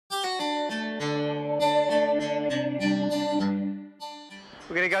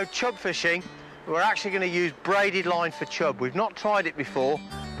going to go chub fishing. We're actually going to use braided line for chub. We've not tried it before,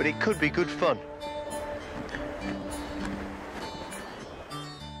 but it could be good fun.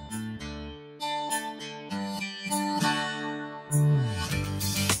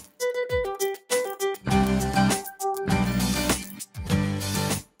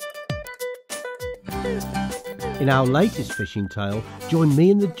 In our latest fishing tale, join me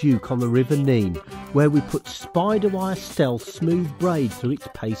and the Duke on the River Nene, where we put spider wire stealth smooth braid through its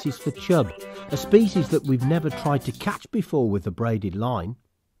paces for chub, a species that we've never tried to catch before with a braided line.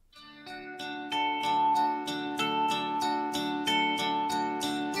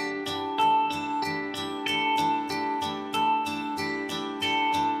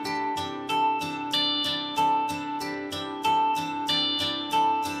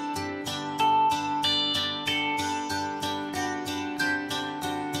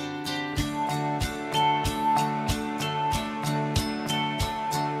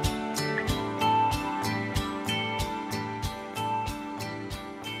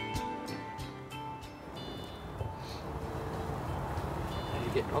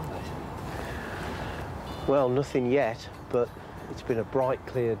 Getting on, mate? Well, nothing yet, but it's been a bright,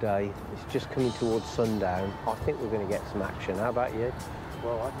 clear day. It's just coming towards sundown. I think we're going to get some action. How about you?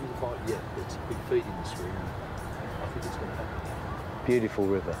 Well, I haven't bite yet, but it's been feeding the stream. I think it's going to happen. Beautiful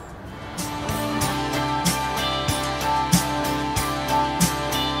river.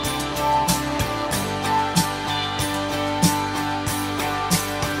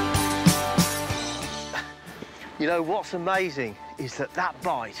 You know, what's amazing is that that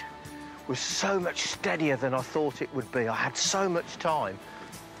bite was so much steadier than I thought it would be. I had so much time.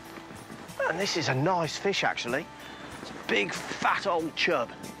 And this is a nice fish, actually. It's a big, fat old chub.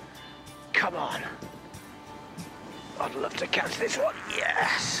 Come on. I'd love to catch this one.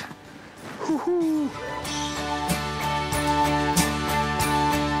 Yes. Woohoo.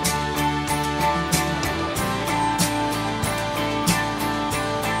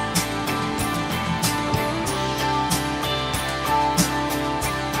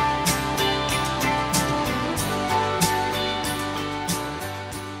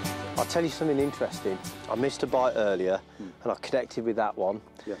 I'll tell you something interesting. I missed a bite earlier and I connected with that one.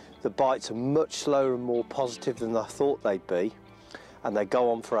 Yeah. The bites are much slower and more positive than I thought they'd be, and they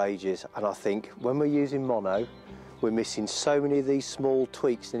go on for ages. And I think when we're using mono, we're missing so many of these small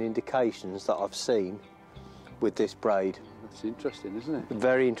tweaks and indications that I've seen with this braid. That's interesting, isn't it?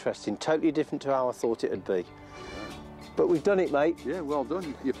 Very interesting. Totally different to how I thought it'd be. But we've done it, mate. Yeah, well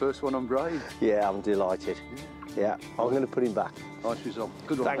done. Your first one on braid. Yeah, I'm delighted. Yeah, I'm going to put him back. Nice result.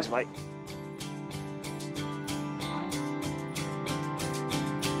 Good one. Thanks, mate.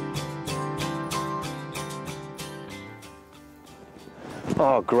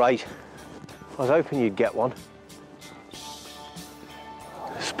 Oh, great. I was hoping you'd get one.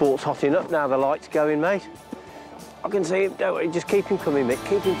 Sport's hotting up now, the light's going, mate. I can see him. Don't worry, just keep him coming, Mick.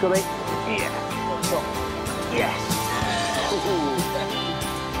 Keep him coming. Yeah. Yes.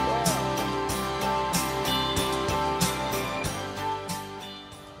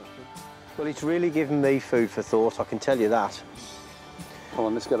 Well, it's really given me food for thought, I can tell you that. Come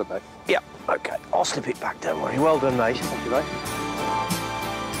on, let's get it back. Yeah, OK. I'll slip it back, don't worry. Well done, mate. Thank you, mate.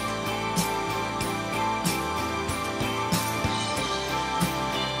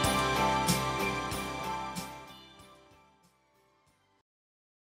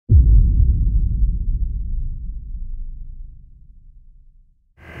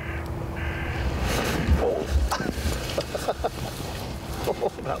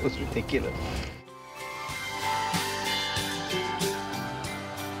 Oh, that was ridiculous.